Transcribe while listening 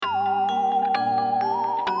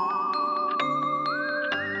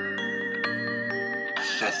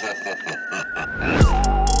Happy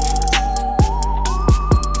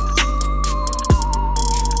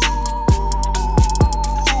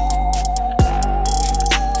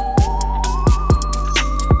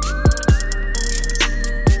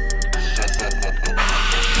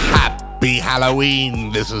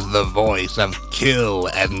Halloween, this is the voice of Kill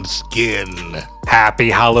and Skin.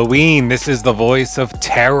 Happy Halloween, this is the voice of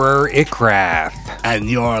Terror Ikrath. And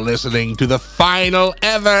you're listening to the final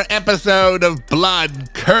ever episode of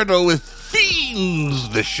Blood Curdle with Fiends,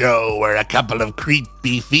 the show where a couple of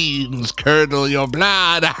creepy fiends curdle your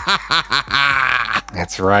blood.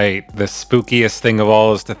 That's right. The spookiest thing of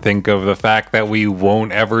all is to think of the fact that we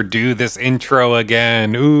won't ever do this intro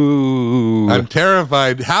again. Ooh. I'm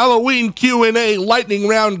terrified. Halloween Q&A lightning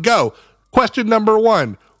round go. Question number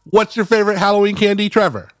 1. What's your favorite Halloween candy,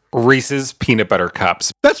 Trevor? Reese's Peanut Butter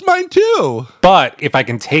Cups. That's mine too. But if I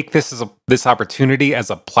can take this this opportunity as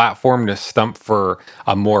a platform to stump for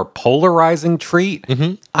a more polarizing treat,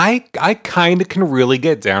 I kind of can really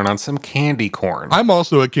get down on some candy corn. I'm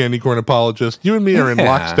also a candy corn apologist. You and me are in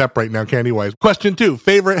lockstep right now, candy-wise. Question 2.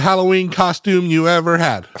 Favorite Halloween costume you ever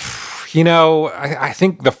had? You know, I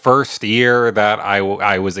think the first year that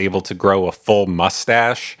I was able to grow a full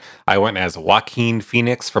mustache, I went as Joaquin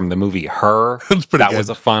Phoenix from the movie Her. That was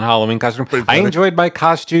a fun Halloween costume. I enjoyed my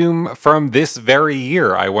costume from this very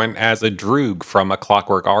year. I went as a Droog from A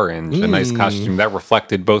Clockwork Orange, a nice costume that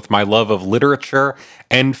reflected both my love of literature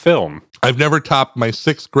and film. I've never topped my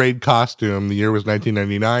 6th grade costume. The year was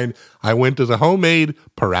 1999. I went as a homemade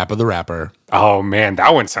Parappa the Rapper. Oh man,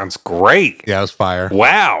 that one sounds great. Yeah, it was fire.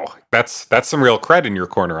 Wow. That's some real cred in your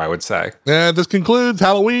corner, I would say. This concludes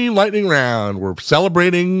Halloween Lightning Round. We're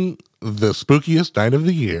celebrating the spookiest night of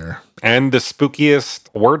the year. And the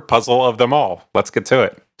spookiest word puzzle of them all. Let's get to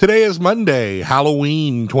it. Today is Monday,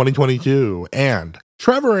 Halloween 2022, and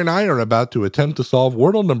Trevor and I are about to attempt to solve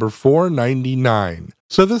Wordle number 499.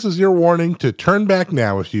 So this is your warning to turn back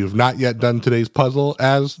now if you've not yet done today's puzzle,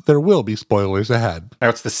 as there will be spoilers ahead. Now,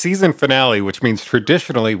 it's the season finale, which means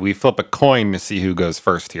traditionally we flip a coin to see who goes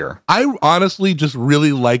first here. I honestly just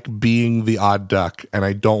really like being the odd duck, and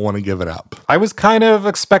I don't want to give it up. I was kind of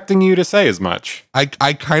expecting you to say as much. I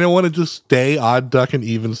kind of want to just stay odd duck and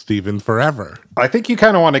even Steven forever. I think you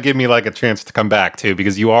kind of want to give me like a chance to come back too,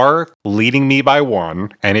 because you are leading me by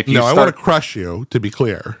 1. And if you I want to crush you, to be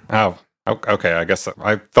clear. Oh. Okay, I guess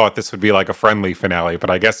I thought this would be like a friendly finale,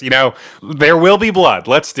 but I guess, there will be blood.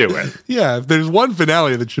 Let's do it. Yeah, if there's one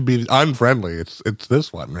finale that should be unfriendly, it's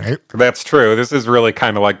this one, right? That's true. This is really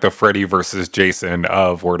kind of like the Freddy versus Jason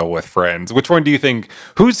of Wordle with Friends. Which one do you think,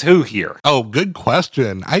 who's who here? Oh, good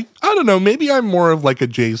question. I don't know. Maybe I'm more of like a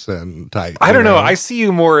Jason type. I don't know. I see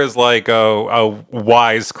you more as like a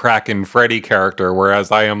wise cracking Freddy character,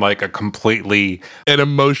 whereas I am like an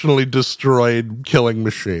emotionally destroyed killing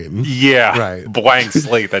machine. Yeah, right. Blank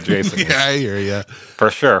slate that Jason is. Yeah, I hear you.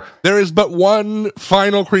 For sure. There is but one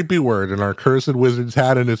final creepy word in our Cursed Wizard's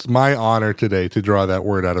hat, and it's my honor today to draw that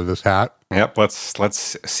word out of this hat. Yep,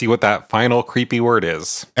 let's see what that final creepy word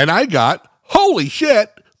is. And I got, holy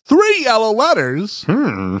shit, 3 yellow letters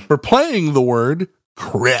for playing the word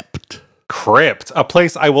crypt. Crypt, a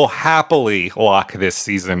place I will happily lock this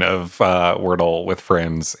season of Wordle with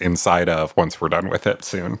Friends inside of once we're done with it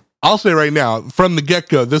soon. I'll say right now, from the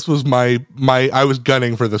get-go, this was my I was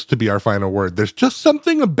gunning for this to be our final word. There's just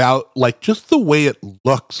something about, like, just the way it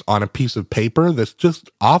looks on a piece of paper that's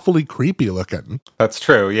just awfully creepy looking. That's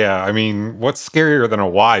true, yeah. I mean, what's scarier than a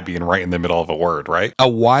Y being right in the middle of a word, right? A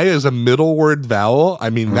Y is a middle word vowel?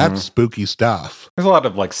 I mean, that's spooky stuff. There's a lot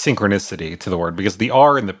of, like, synchronicity to the word, because the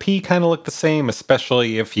R and the P kind of look the same,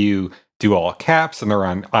 especially if you do all caps and they're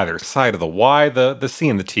on either side of the Y. The C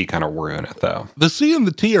and the T kind of ruin it, though. The C and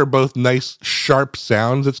the T are both nice, sharp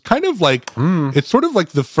sounds. It's kind of like, it's sort of like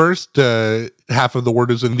the first half of the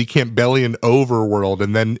word is in the Campbellian overworld,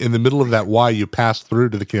 and then in the middle of that Y, you pass through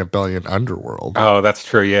to the Campbellian underworld. Oh, that's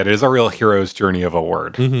true. Yeah, it is a real hero's journey of a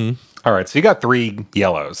word. All right, so you got 3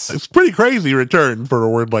 yellows. It's pretty crazy return for a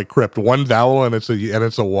word like crypt. 1 vowel and it's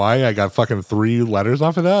a Y. I got fucking 3 letters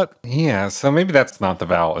off of that. Yeah, so maybe that's not the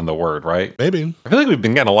vowel in the word, right? Maybe. I feel like we've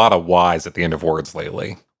been getting a lot of Ys at the end of words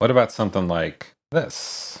lately. What about something like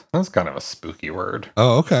this? That's kind of a spooky word.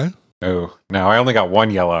 Oh, okay. Oh, now I only got 1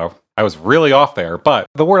 yellow. I was really off there, but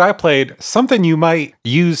the word I played, something you might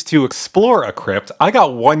use to explore a crypt, I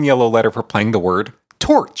got 1 yellow letter for playing the word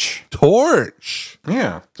torch. Torch.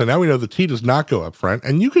 Yeah. So now we know the T does not go up front,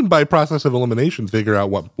 and you can, by process of elimination, figure out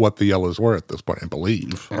what the yellows were at this point, I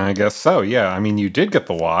believe. I guess so, yeah. I mean, you did get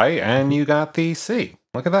the Y, and you got the C.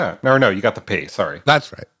 Look at that. No, you got the P, sorry.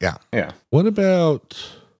 That's right, yeah. Yeah. What about...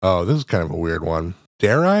 Oh, this is kind of a weird one.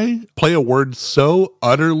 dare I play a word so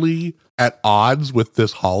utterly at odds with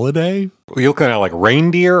this holiday? Are you looking at like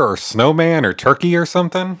reindeer or snowman or turkey or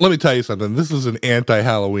something? Let me tell you something. This is an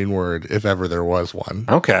anti-Halloween word, if ever there was one.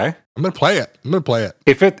 Okay. I'm going to play it.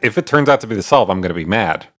 If it turns out to be the solve, I'm going to be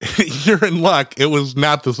mad. You're in luck. It was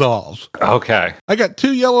not the solve. Okay. I got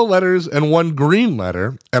 2 yellow letters and 1 green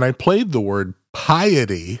letter, and I played the word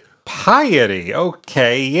piety. Piety.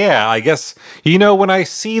 Okay, yeah. I guess, when I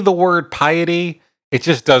see the word piety, it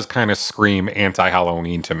just does kind of scream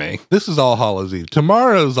anti-Halloween to me. This is All Hallows Eve.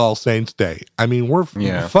 Tomorrow's All Saints Day. I mean,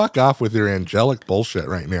 fuck off with your angelic bullshit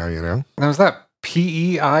right now, Now, is that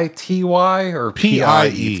Peity or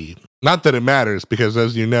Pie? Not that it matters, because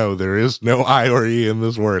as you know, there is no I or E in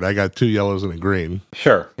this word. I got 2 yellows and a green.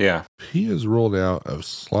 Sure, yeah. P is rolled out of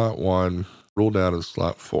slot 1, rolled out of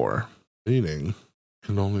slot 4. Meaning,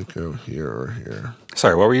 can only go here or here.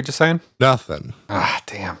 Sorry, what were you just saying? Nothing. Ah,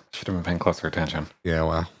 damn. Should have been paying closer attention. Yeah,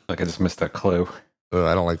 well. Like I just missed a clue.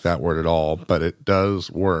 I don't like that word at all, but it does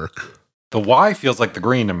work. The Y feels like the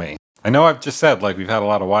green to me. I know I've just said like we've had a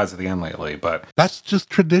lot of Y's at the end lately, but that's just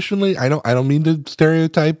traditionally. I don't mean to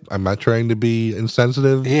stereotype. I'm not trying to be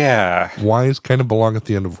insensitive. Yeah. Y's kind of belong at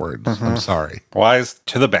the end of words. Mm-hmm. I'm sorry. Y's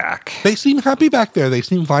to the back. They seem happy back there. They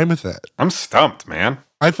seem fine with it. I'm stumped, man.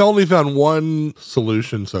 I've only found one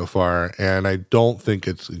solution so far, and I don't think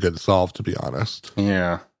it's a good solve, to be honest.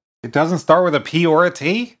 Yeah. It doesn't start with a P or a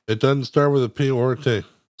T? It doesn't start with a P or a T.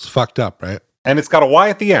 It's fucked up, right? And it's got a Y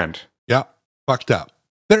at the end. Yeah, fucked up.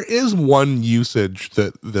 There is one usage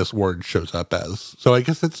that this word shows up as, so I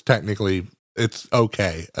guess it's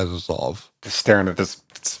okay as a solve. Just staring at this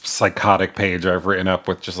psychotic page I've written up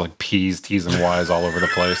with just like P's, T's, and Y's all over the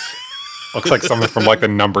place. Looks like something from like the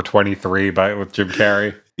number 23 with Jim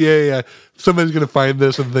Carrey. Yeah. Somebody's going to find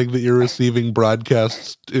this and think that you're receiving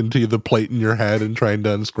broadcasts into the plate in your head and trying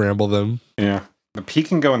to unscramble them. Yeah. The P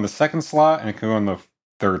can go in the second slot and it can go in the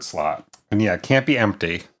third slot. And yeah, it can't be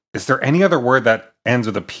empty. Is there any other word that ends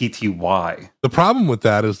with a PTY? The problem with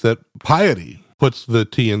that is that piety puts the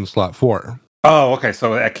T in slot 4. Oh, okay.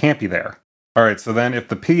 So that can't be there. All right. So then if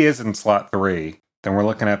the P is in slot 3, then we're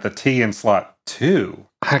looking at the T in slot 2.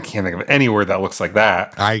 I can't think of any word that looks like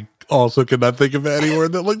that. I also cannot think of any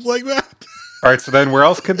word that looks like that. All right, so then where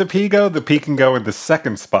else could the P go? The P can go in the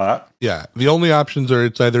second spot. Yeah, the only options are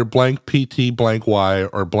it's either blank PT blank Y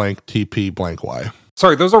or blank TP blank Y.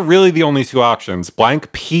 Sorry, those are really the only 2 options.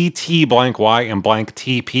 Blank PT blank Y and blank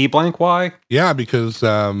TP blank Y? Yeah, because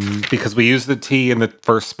we use the T in the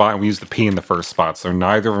first spot and we use the P in the first spot, so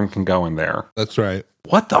neither of them can go in there. That's right.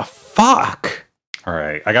 What the fuck? All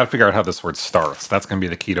right, I got to figure out how this word starts. That's going to be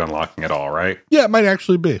the key to unlocking it all, right? Yeah, it might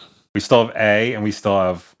actually be. We still have A and we still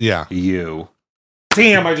have U.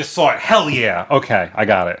 Damn, I just saw it. Hell yeah. Okay, I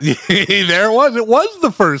got it. There it was. It was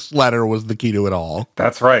the first letter was the key to it all.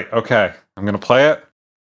 That's right. Okay, I'm going to play it.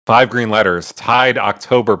 5 green letters. Tied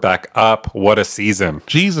October back up. What a season.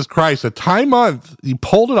 Jesus Christ, a tie month. You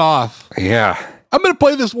pulled it off. Yeah. I'm going to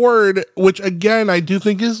play this word, which again, I do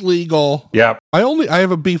think is legal. Yep. I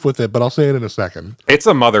have a beef with it, but I'll say it in a second. It's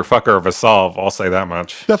a motherfucker of a solve. I'll say that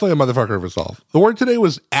much. Definitely a motherfucker of a solve. The word today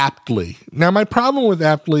was aptly. Now, my problem with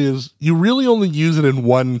aptly is you really only use it in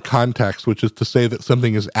one context, which is to say that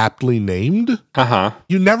something is aptly named. Uh-huh.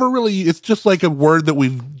 You never really, it's just like a word that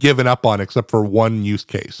we've given up on except for one use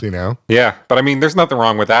case, Yeah, but I mean, there's nothing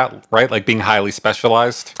wrong with that, right? Like being highly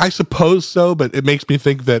specialized. I suppose so, but it makes me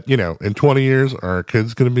think that, in 20 years, are our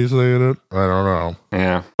kids going to be saying it? I don't know.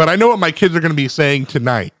 Yeah. But I know what my kids are going to be saying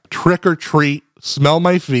tonight. Trick or treat, smell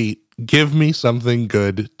my feet, give me something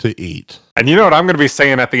good to eat. And you know what I'm going to be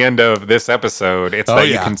saying at the end of this episode? It's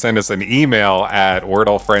you can send us an email at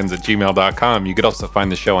wordlefriends@gmail.com. You could also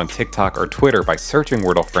find the show on TikTok or Twitter by searching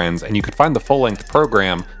Wordle Friends, and you could find the full-length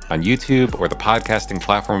program on YouTube or the podcasting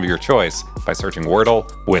platform of your choice by searching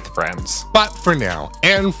Wordle with Friends. But for now,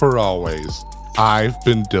 and for always, I've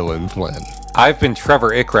been Dylan Flynn. I've been Trevor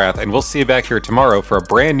Ickrath, and we'll see you back here tomorrow for a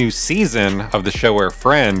brand new season of the show where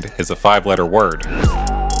friend is a 5-letter word.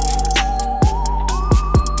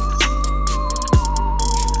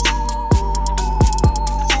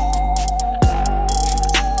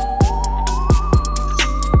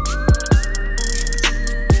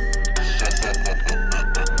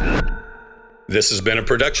 This has been a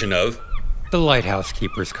production of The Lighthouse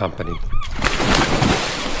Keepers Company.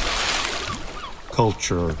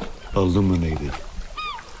 Culture illuminated.